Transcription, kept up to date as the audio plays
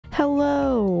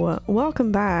Hello!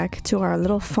 Welcome back to our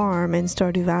little farm in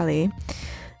Stardew Valley.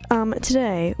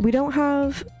 Today, we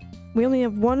only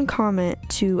have one comment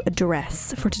to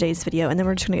address for today's video, and then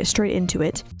we're just gonna get straight into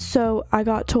it. So, I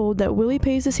got told that Willy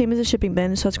pays the same as a shipping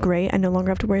bin, so that's great. I no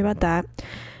longer have to worry about that.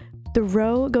 The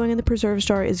row going in the preserve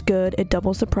jar is good. It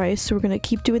doubles the price, so we're gonna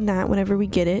keep doing that whenever we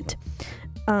get it.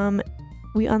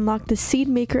 We unlocked the seed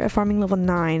maker at farming level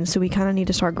 9, so we kind of need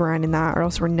to start grinding that, or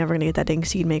else we're never gonna get that dang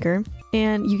seed maker.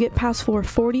 And you get past floor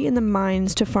 40 in the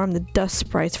mines to farm the dust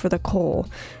sprites for the coal.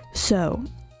 So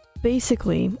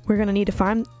basically, we're gonna need to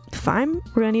farm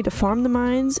the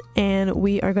mines, and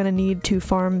we are gonna need to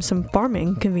farm some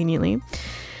farming conveniently.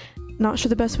 Not sure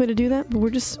the best way to do that, but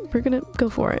we're gonna go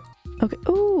for it. Okay.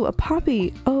 Oh, a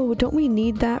poppy. Oh, don't we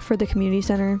need that for the community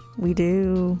center? We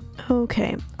do.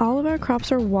 Okay. All of our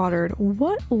crops are watered.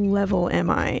 What level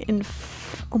am I in?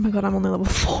 Oh my god, I'm only level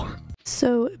 4.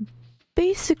 So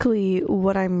basically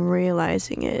what I'm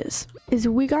realizing is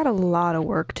we got a lot of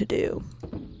work to do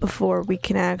before we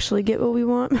can actually get what we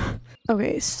want.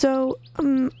 Okay, so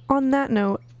on that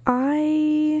note,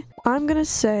 I'm gonna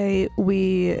say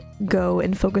we go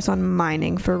and focus on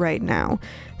mining for right now.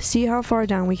 See how far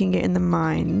down we can get in the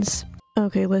mines.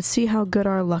 Okay, let's see how good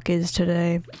our luck is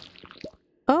today.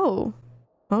 Oh!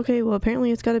 Okay, well apparently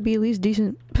it's gotta be at least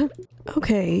decent.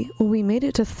 Okay, well we made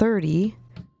it to 30.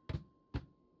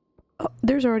 Oh,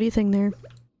 there's already a thing there.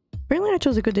 Apparently I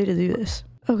chose a good day to do this.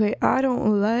 Okay, I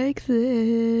don't like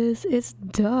this. It's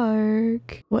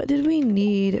dark. What did we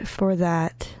need for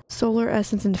that? Solar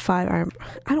essence and 5 iron.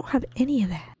 I don't have any of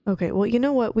that. Okay, well, you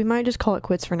know what? We might just call it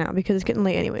quits for now because it's getting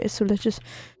late anyway. So let's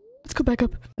go back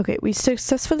up. Okay, we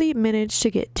successfully managed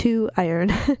to get 2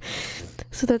 iron.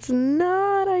 So that's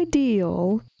not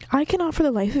ideal. I cannot for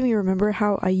the life of me remember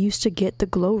how I used to get the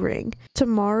glow ring.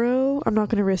 Tomorrow, I'm not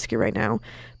going to risk it right now,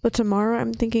 but tomorrow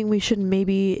I'm thinking we should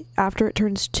maybe, after it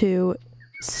turns 2,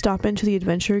 stop into the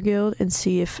adventure guild and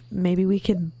see if maybe we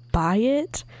can buy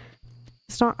it.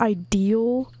 It's not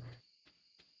ideal,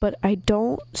 but I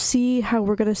don't see how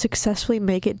we're going to successfully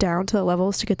make it down to the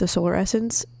levels to get the solar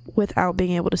essence without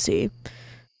being able to see.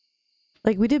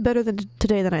 Like, we did better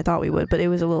today than I thought we would, but it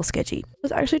was a little sketchy.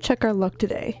 Let's actually check our luck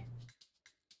today.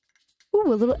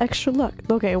 Ooh, a little extra luck.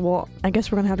 Okay, well, I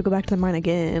guess we're gonna have to go back to the mine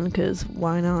again, because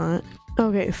why not?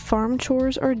 Okay, farm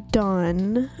chores are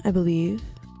done, I believe.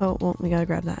 Oh, well, we gotta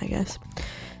grab that, I guess.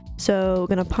 So,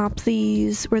 gonna pop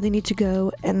these where they need to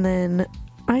go, and then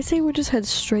I say we just head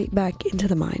straight back into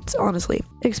the mines, honestly.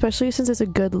 Especially since it's a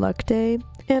good luck day.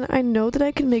 And I know that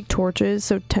I can make torches,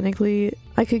 so technically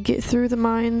I could get through the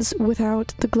mines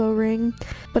without the glow ring.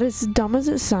 But as dumb as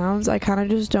it sounds, I kind of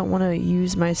just don't want to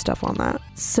use my stuff on that.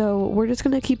 So we're just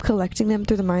gonna keep collecting them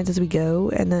through the mines as we go,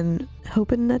 and then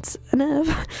hoping that's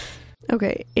enough.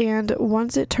 Okay, and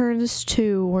once it turns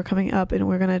 2, we're coming up and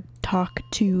we're gonna talk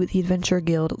to the Adventure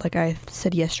Guild like I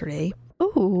said yesterday.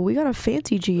 Oh, we got a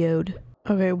fancy geode.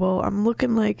 Okay, well, I'm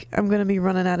looking like I'm gonna be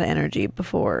running out of energy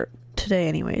before today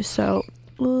anyway, so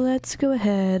let's go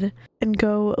ahead and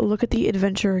go look at the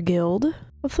Adventure Guild.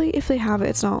 Hopefully, if they have it,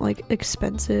 it's not, like,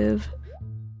 expensive.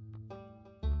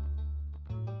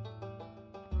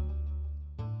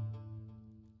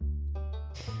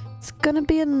 It's gonna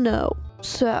be a no.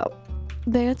 So,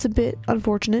 that's a bit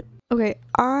unfortunate. Okay,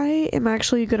 I am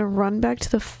actually gonna run back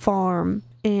to the farm,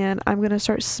 and I'm gonna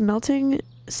start smelting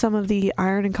some of the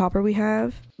iron and copper we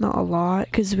have. Not a lot,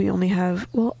 because we only have,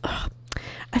 well,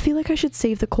 I feel like I should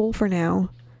save the coal for now.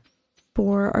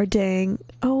 For our dang,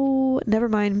 oh, never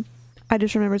mind. I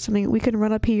just remembered something. We can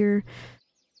run up here,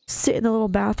 sit in the little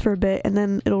bath for a bit, and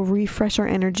then it'll refresh our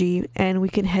energy, and we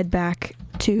can head back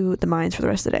to the mines for the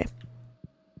rest of the day.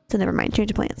 So never mind,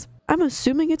 change of plans. I'm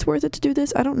assuming it's worth it to do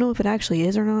this. I don't know if it actually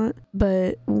is or not,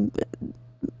 but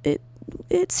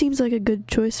it seems like a good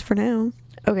choice for now.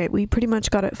 Okay, we pretty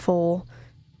much got it full.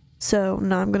 So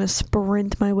now I'm gonna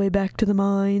sprint my way back to the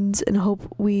mines and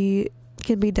hope we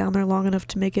can be down there long enough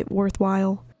to make it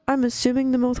worthwhile. I'm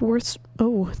assuming the most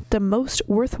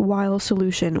worthwhile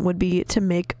solution would be to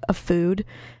make a food.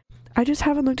 I just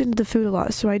haven't looked into the food a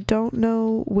lot, so I don't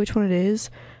know which one it is.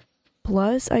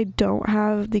 Plus, I don't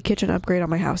have the kitchen upgrade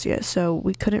on my house yet, so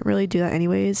we couldn't really do that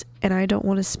anyways, and I don't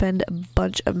want to spend a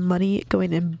bunch of money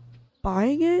going and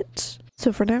buying it.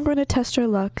 So for now, I'm going to test our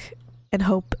luck and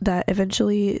hope that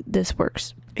eventually this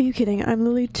works. Are you kidding? I'm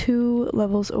literally 2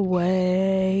 levels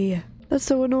away. That's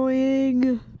so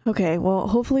annoying. Okay, well,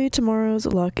 hopefully tomorrow's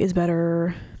luck is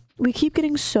better. We keep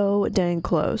getting so dang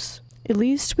close. At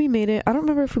least we made it. I don't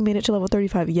remember if we made it to level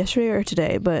 35 yesterday or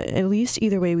today, but at least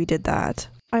either way we did that.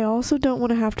 I also don't want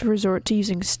to have to resort to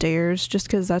using stairs just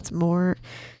because that's more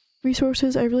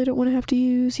resources I really don't want to have to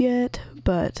use yet,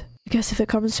 but I guess if it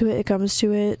comes to it, it comes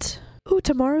to it. Oh,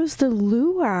 tomorrow's the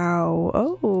luau.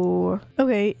 Oh,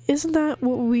 okay. Isn't that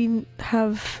what we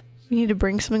have? We need to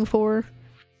bring something for?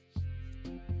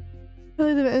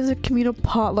 As a communal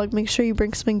potluck, make sure you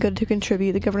bring something good to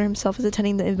contribute. The governor himself is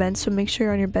attending the event, so make sure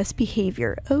you're on your best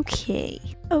behavior. Okay.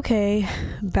 Okay,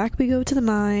 back we go to the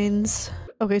mines.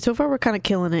 Okay, so far we're kind of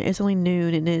killing it. It's only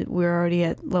noon and we're already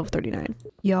at level 39.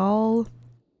 Y'all,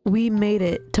 we made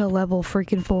it to level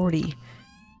freaking 40.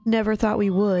 Never thought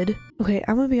we would. Okay,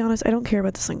 I'm gonna be honest, I don't care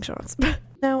about the slingshots.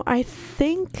 Now, I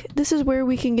think this is where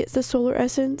we can get the solar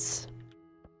essence.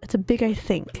 It's a big I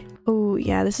think. Oh,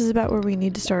 yeah, this is about where we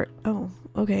need to start. Oh,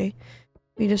 okay.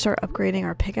 We need to start upgrading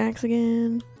our pickaxe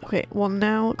again. Okay, well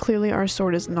now, clearly our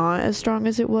sword is not as strong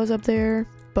as it was up there,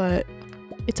 but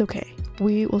it's okay.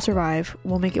 We will survive.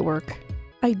 We'll make it work.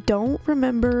 I don't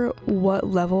remember what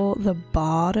level the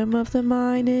bottom of the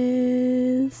mine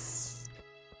is.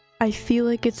 I feel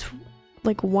like it's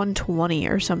like 120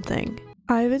 or something.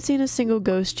 I haven't seen a single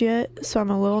ghost yet, so I'm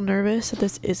a little nervous that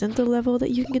this isn't the level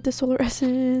that you can get the solar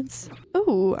essence.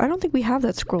 Oh, I don't think we have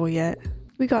that scroll yet.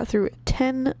 We got through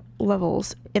 10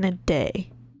 levels in a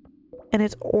day, and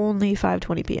it's only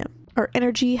 5:20 p.m. Our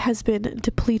energy has been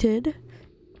depleted.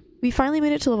 We finally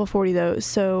made it to level 40 though,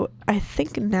 so I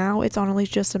think now it's honestly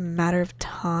just a matter of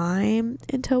time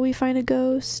until we find a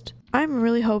ghost. I'm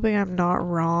really hoping I'm not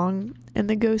wrong and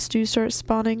the ghosts do start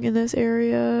spawning in this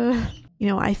area. You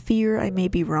know, I fear I may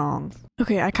be wrong.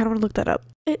 Okay, I kind of want to look that up.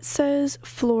 It says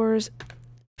floors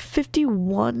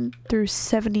 51 through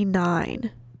 79.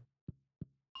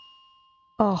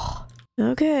 Oh,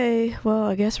 okay. Well,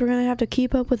 I guess we're gonna have to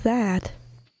keep up with that.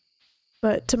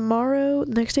 But tomorrow,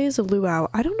 next day is a luau.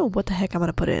 I don't know what the heck I'm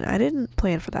gonna put in. I didn't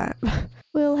plan for that.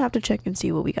 We'll have to check and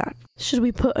see what we got. Should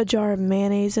we put a jar of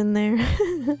mayonnaise in there?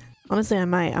 Honestly, I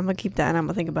might. I'm gonna keep that and I'm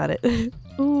gonna think about it.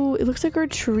 Ooh, it looks like our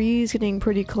tree's getting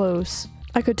pretty close.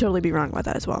 I could totally be wrong about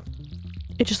that as well.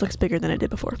 It just looks bigger than it did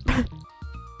before.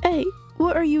 Hey,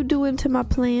 what are you doing to my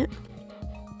plant?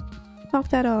 Knock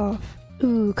that off.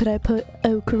 Ooh, could I put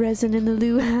oak resin in the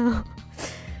luau?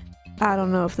 I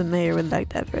don't know if the mayor would like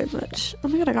that very much. Oh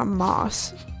my god, I got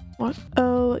moss. What?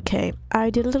 Okay, I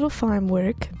did a little farm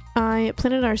work. I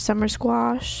planted our summer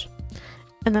squash.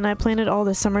 And then I planted all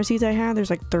the summer seeds I had.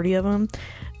 There's like 30 of them.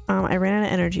 I ran out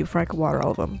of energy before I could water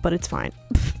all of them, but it's fine.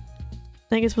 I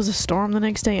think it was a storm the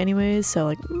next day anyways, so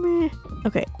like, meh.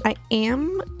 Okay, I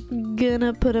am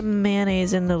gonna put a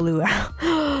mayonnaise in the luau.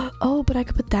 Oh, but I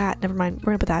could put that. Never mind.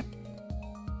 We're gonna put that.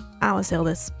 I want to sell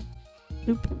this.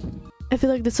 Oop. I feel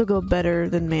like this will go better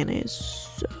than mayonnaise,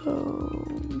 so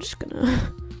I'm just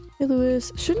gonna... Hey,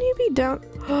 Lewis, shouldn't you be down?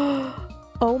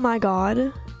 Oh my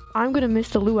god. I'm gonna miss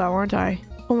the luau, aren't I?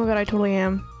 Oh my god, I totally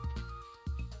am.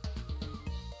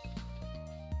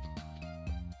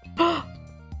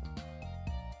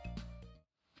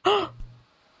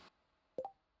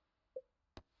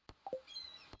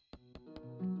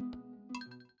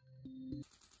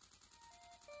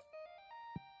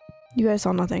 You guys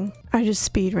saw nothing. I just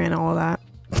speed ran all of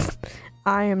that.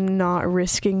 I am not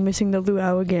risking missing the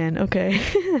luau again, okay?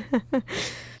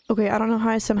 Okay, I don't know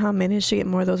how I somehow managed to get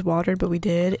more of those watered, but we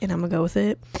did, and I'm gonna go with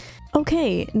it.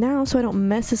 Okay, now so I don't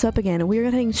mess this up again, we're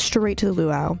heading straight to the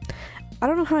luau. I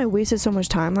don't know how I wasted so much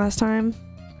time last time,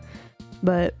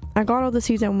 but I got all the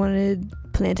seeds I wanted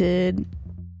planted,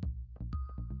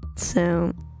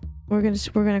 so we're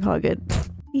gonna call it good.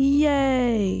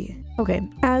 Yay! Okay,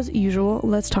 as usual,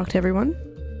 let's talk to everyone.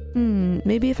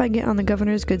 Maybe if I get on the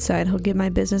governor's good side, he'll give my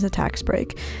business a tax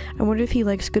break. I wonder if he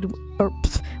likes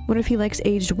wonder if he likes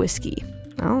aged whiskey.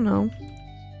 I don't know.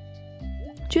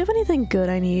 Do you have anything good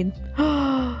I need?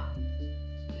 Oh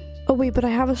wait, but I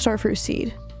have a starfruit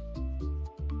seed.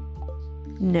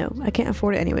 No, I can't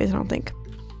afford it anyways, I don't think.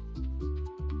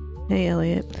 Hey,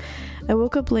 Elliot. I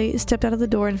woke up late, stepped out of the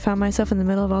door, and found myself in the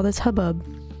middle of all this hubbub.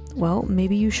 Well,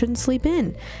 maybe you shouldn't sleep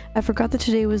in. I forgot that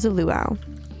today was a luau.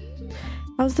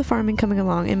 How's the farming coming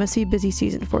along? It must be a busy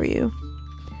season for you.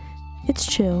 It's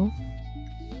chill.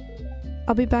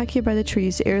 I'll be back here by the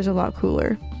trees. The air's a lot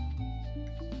cooler.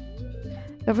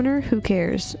 Governor, who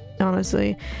cares?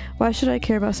 Honestly, why should I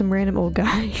care about some random old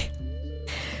guy?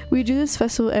 We do this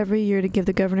festival every year to give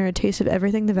the governor a taste of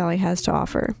everything the valley has to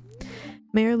offer.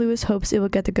 Mayor Lewis hopes it will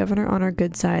get the governor on our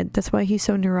good side. That's why he's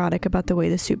so neurotic about the way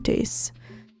the soup tastes.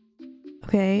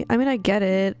 Okay, I mean, I get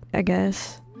it, I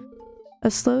guess. A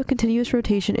slow, continuous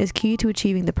rotation is key to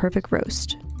achieving the perfect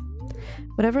roast.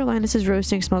 Whatever Linus is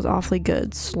roasting smells awfully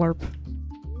good. Slurp.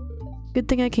 Good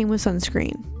thing I came with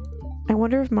sunscreen. I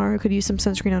wonder if Maru could use some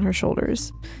sunscreen on her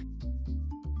shoulders.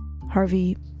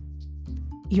 Harvey,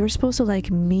 You're supposed to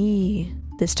like me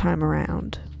this time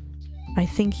around. I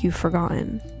think you've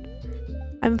forgotten.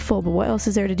 I'm full, but what else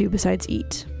is there to do besides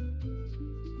eat?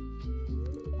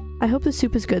 I hope the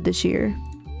soup is good this year.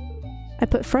 I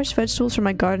put fresh vegetables from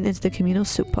my garden into the communal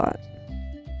soup pot.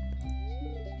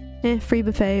 Free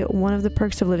buffet, one of the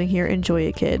perks of living here. Enjoy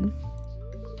it, kid.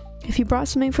 If you brought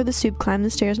something for the soup, climb the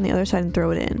stairs on the other side and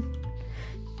throw it in.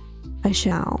 I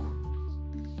shall.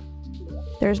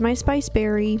 There's my spice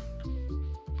berry.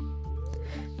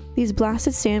 These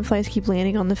blasted sandflies keep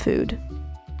landing on the food.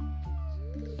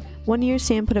 One year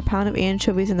Sam put a pound of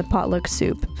anchovies in the potluck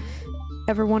soup.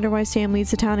 Ever wonder why Sam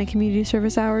leads the town in community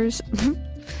service hours?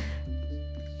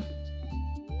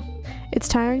 It's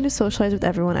tiring to socialize with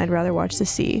everyone. I'd rather watch the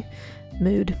sea.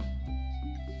 Mood.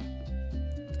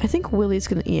 I think Willie's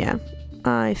gonna— yeah,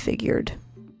 I figured.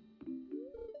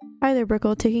 Hi there,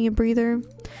 Brickle. Taking a breather?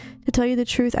 To tell you the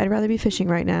truth, I'd rather be fishing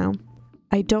right now.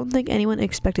 I don't think anyone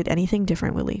expected anything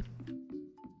different, Willie.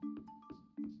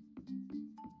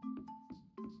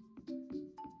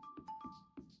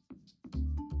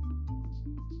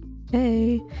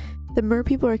 Hey. The mer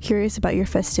people are curious about your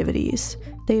festivities.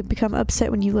 They become upset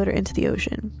when you litter into the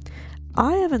ocean.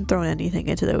 I haven't thrown anything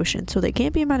into the ocean, so they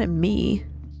can't be mad at me.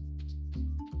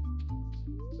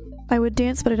 I would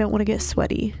dance, but I don't want to get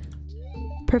sweaty.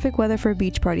 Perfect weather for a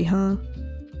beach party, huh?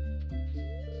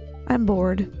 I'm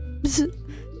bored.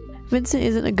 Vincent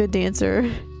isn't a good dancer.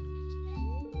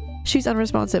 She's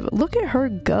unresponsive. Look at her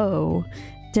go.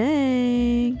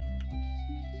 Dang.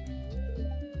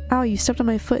 Ow, you stepped on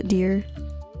my foot, dear.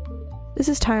 This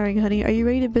is tiring, honey. Are you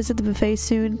ready to visit the buffet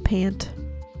soon? Pant.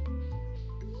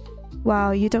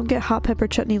 Wow, you don't get hot pepper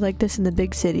chutney like this in the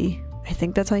big city. I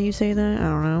think that's how you say that? I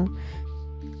don't know.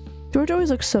 George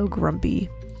always looks so grumpy.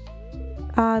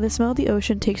 The smell of the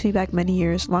ocean takes me back many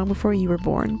years, long before you were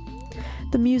born.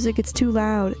 The music, it's too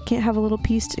loud. Can't have a little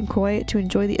peace and quiet to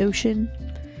enjoy the ocean.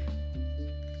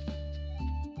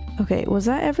 Okay, was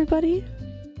that everybody?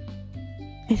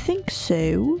 I think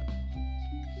so.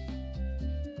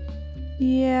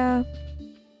 Yeah.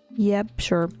 Yep,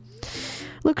 sure.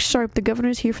 Look sharp, the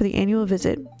governor's here for the annual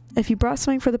visit. If you brought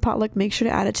something for the potluck, make sure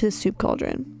to add it to the soup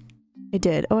cauldron. I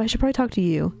did. Oh, I should probably talk to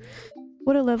you.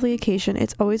 What a lovely occasion.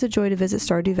 It's always a joy to visit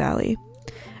Stardew Valley.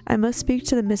 I must speak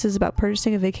to the missus about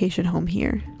purchasing a vacation home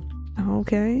here.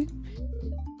 Okay.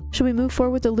 Should we move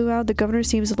forward with the luau? The governor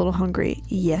seems a little hungry.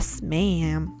 Yes,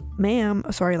 ma'am. Ma'am.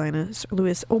 Oh, sorry, Lina.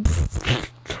 Lewis. Oh,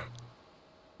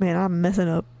 man, I'm messing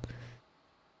up.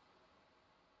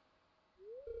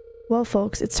 Well,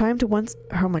 folks, it's time to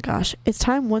oh my gosh. It's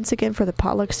time once again for the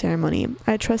potluck ceremony.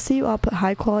 I trust that you all put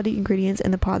high quality ingredients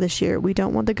in the pot this year. We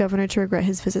don't want the governor to regret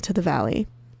his visit to the valley.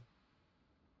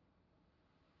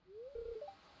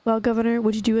 Well, Governor,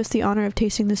 would you do us the honor of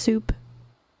tasting the soup?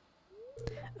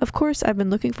 Of course, I've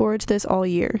been looking forward to this all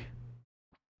year.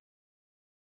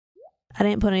 I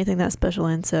didn't put anything that special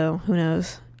in, so who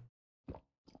knows.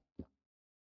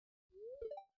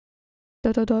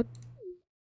 Dot dot dot.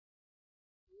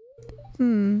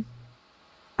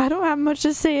 I don't have much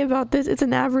to say about this. It's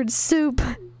an average soup.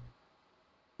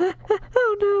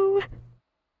 Oh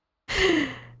no.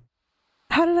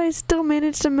 How did I still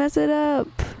manage to mess it up?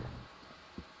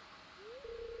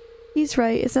 He's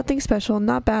right. It's nothing special.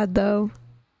 Not bad though.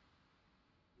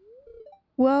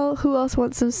 Well, who else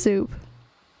wants some soup?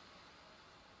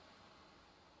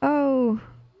 Oh.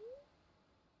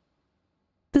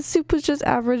 The soup was just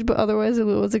average, but otherwise it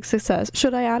was a success.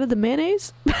 Should I add the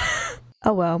mayonnaise?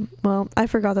 Oh well. Well, I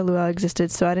forgot the luau existed,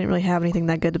 so I didn't really have anything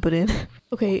that good to put in.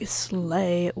 Okay,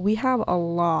 slay. We have a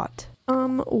lot.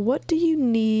 What do you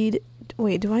need?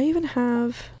 Wait, do I even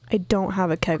have— I don't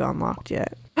have a keg unlocked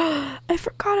yet. I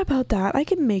forgot about that. I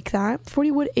can make that.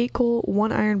 40 wood, 8 coal,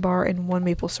 1 iron bar, and 1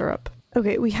 maple syrup.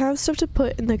 Okay, we have stuff to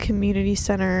put in the community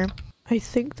center. I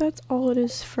think that's all it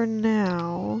is for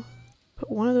now. Put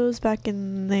one of those back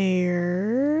in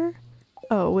there.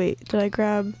 Oh wait, did I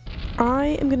grab—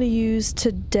 I am gonna use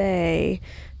today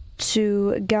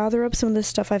to gather up some of the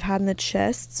stuff I've had in the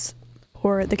chests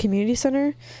or the community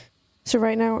center. So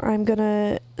right now I'm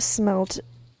gonna smelt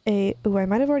a— ooh, I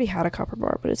might have already had a copper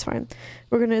bar, but it's fine.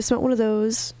 We're gonna smelt one of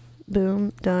those.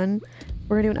 Boom, done.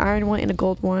 We're gonna do an iron one and a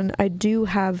gold one. I do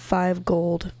have 5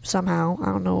 gold somehow. I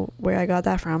don't know where I got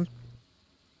that from.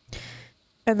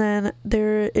 And then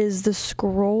there is the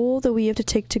scroll that we have to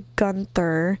take to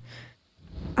Gunther.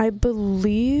 I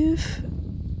believe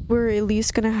we're at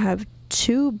least gonna have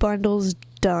 2 bundles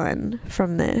done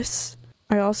from this.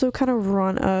 I also kind of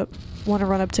want to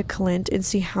run up to Clint and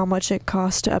see how much it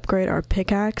costs to upgrade our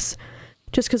pickaxe,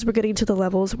 just because we're getting to the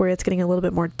levels where it's getting a little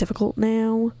bit more difficult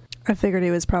now. I figured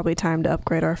it was probably time to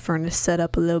upgrade our furnace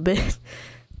setup a little bit.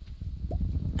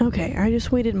 Okay, I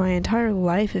just waited my entire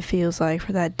life, it feels like,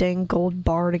 for that dang gold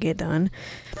bar to get done.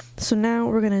 So now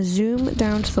we're gonna zoom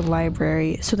down to the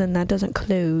library so then that doesn't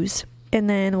close. And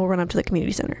then we'll run up to the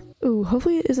community center. Ooh,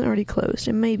 hopefully it isn't already closed.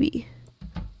 It may be.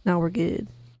 Now we're good.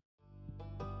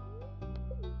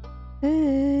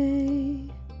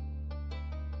 Hey.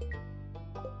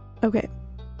 Okay.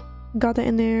 Got that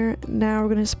in there. Now we're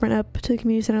gonna sprint up to the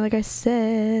community center like I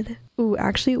said. Ooh,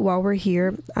 actually, while we're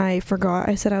here, I forgot.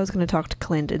 I said I was gonna talk to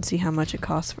Clint and see how much it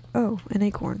costs. Oh, an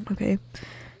acorn. Okay.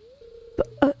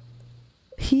 But,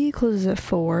 he closes at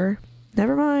 4.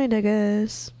 Never mind, I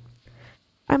guess.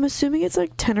 I'm assuming it's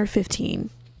like 10 or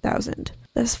 15,000.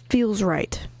 This feels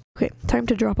right. Okay, time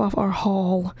to drop off our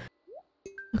haul.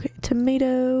 Okay,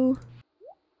 tomato,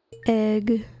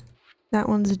 egg. That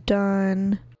one's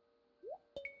done.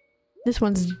 This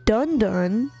one's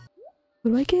done.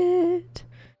 What do I get?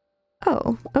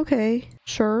 Oh, okay,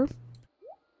 sure.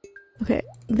 Okay,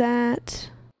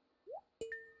 that.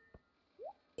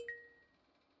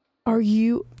 Are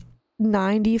you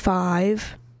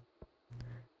 95?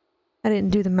 I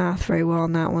didn't do the math very well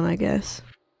on that one, I guess.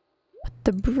 Put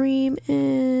the bream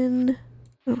in.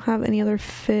 I don't have any other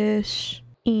fish.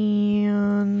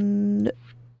 And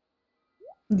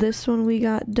this one we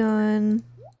got done.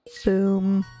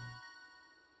 Boom.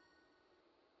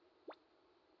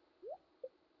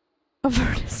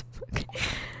 Avernus. Okay.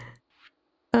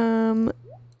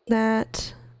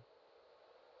 That.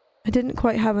 I didn't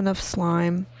quite have enough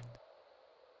slime.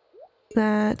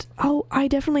 That. Oh, I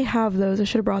definitely have those. I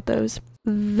should have brought those.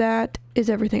 That is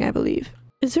everything, I believe.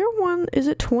 Is there one? Is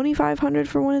it 2,500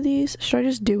 for one of these? Should I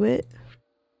just do it?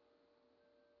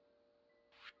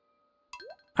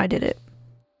 I did it.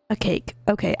 A cake.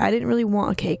 Okay, I didn't really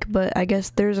want a cake, but I guess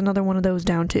there's another one of those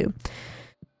down too.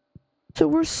 So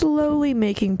we're slowly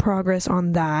making progress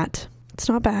on that. It's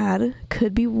not bad.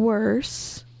 Could be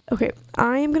worse. Okay,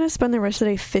 I am gonna spend the rest of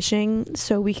the day fishing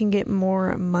so we can get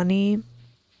more money.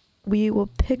 We will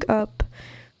pick up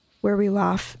where we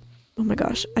left. Oh my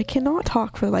gosh, I cannot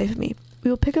talk for the life of me. We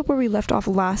will pick up where we left off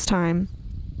last time.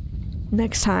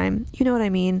 Next time, you know what I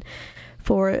mean,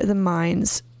 for the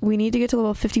mines. We need to get to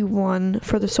level 51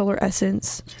 for the solar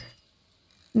essence.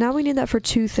 Now we need that for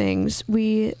 2 things.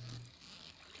 We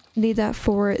need that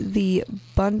for the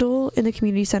bundle in the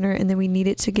community center, and then we need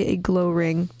it to get a glow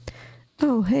ring.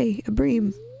 Oh, hey, a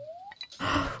bream.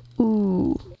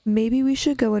 Ooh, maybe we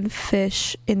should go and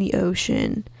fish in the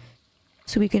ocean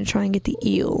so we can try and get the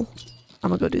eel. I'm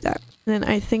gonna go do that. And then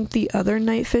I think the other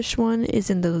night fish one is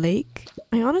in the lake.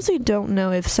 I honestly don't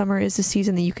know if summer is the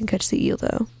season that you can catch the eel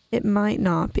though. It might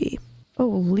not be.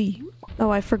 Holy.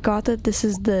 Oh, I forgot that this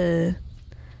is the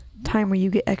time where you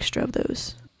get extra of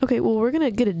those. Okay, well we're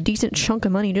gonna get a decent chunk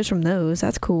of money just from those.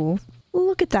 That's cool.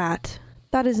 Look at that.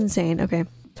 That is insane. Okay,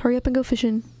 let's hurry up and go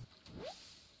fishing.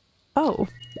 Oh.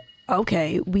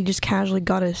 Okay, we just casually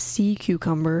got a sea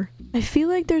cucumber. I feel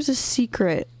like there's a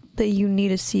secret that you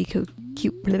need a sea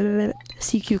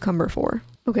cucumber for.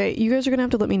 Okay, you guys are gonna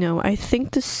have to let me know. I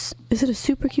think this... Is it a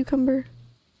super cucumber?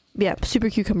 Yeah, super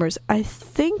cucumbers. I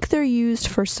think they're used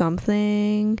for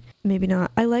something. Maybe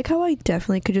not. I like how I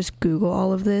definitely could just Google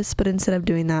all of this, but instead of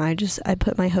doing that, I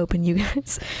put my hope in you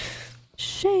guys.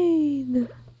 Shane!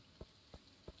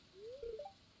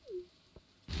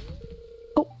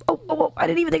 Oh, I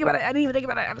didn't even think about it.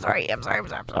 I'm sorry.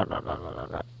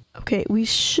 Okay, we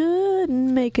should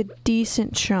make a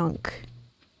decent chunk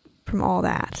from all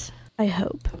that. I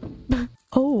hope.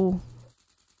 Oh,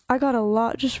 I got a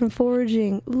lot just from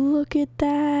foraging. Look at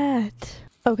that.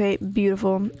 Okay,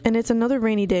 beautiful. And it's another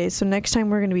rainy day, so next time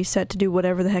we're going to be set to do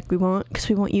whatever the heck we want, because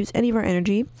we won't use any of our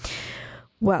energy.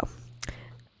 Well,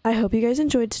 I hope you guys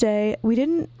enjoyed today. We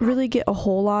didn't really get a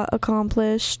whole lot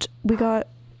accomplished. We got,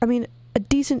 a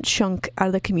decent chunk out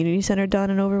of the community center done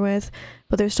and over with,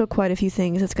 but there's still quite a few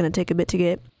things that's going to take a bit to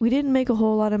get. We didn't make a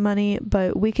whole lot of money,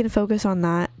 but we can focus on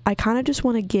that. I kind of just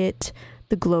want to get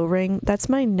the glow ring. That's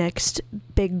my next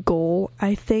big goal,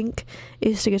 I think,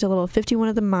 is to get to level 51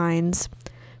 of the mines.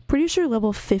 Pretty sure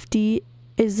level 50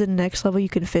 is the next level you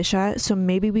can fish at, so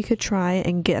maybe we could try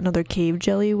and get another cave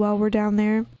jelly while we're down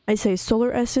there. I say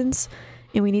solar essence,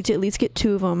 and we need to at least get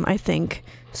 2 of them, I think,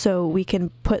 so we can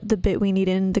put the bit we need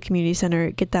in the community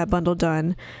center, get that bundle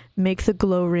done, make the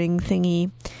glow ring thingy,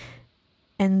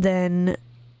 and then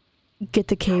get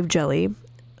the cave jelly.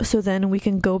 So then we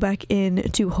can go back in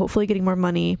to hopefully getting more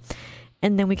money,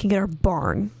 and then we can get our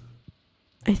barn,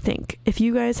 I think. If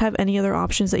you guys have any other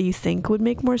options that you think would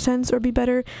make more sense or be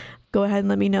better, go ahead and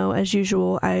let me know. As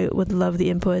usual, I would love the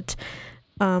input.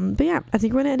 But yeah, I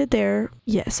think we're gonna end it there.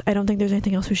 Yes, I don't think there's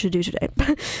anything else we should do today.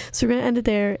 So we're gonna end it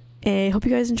there. I hope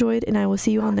you guys enjoyed, and I will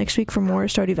see you all next week for more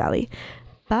Stardew Valley.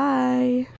 Bye!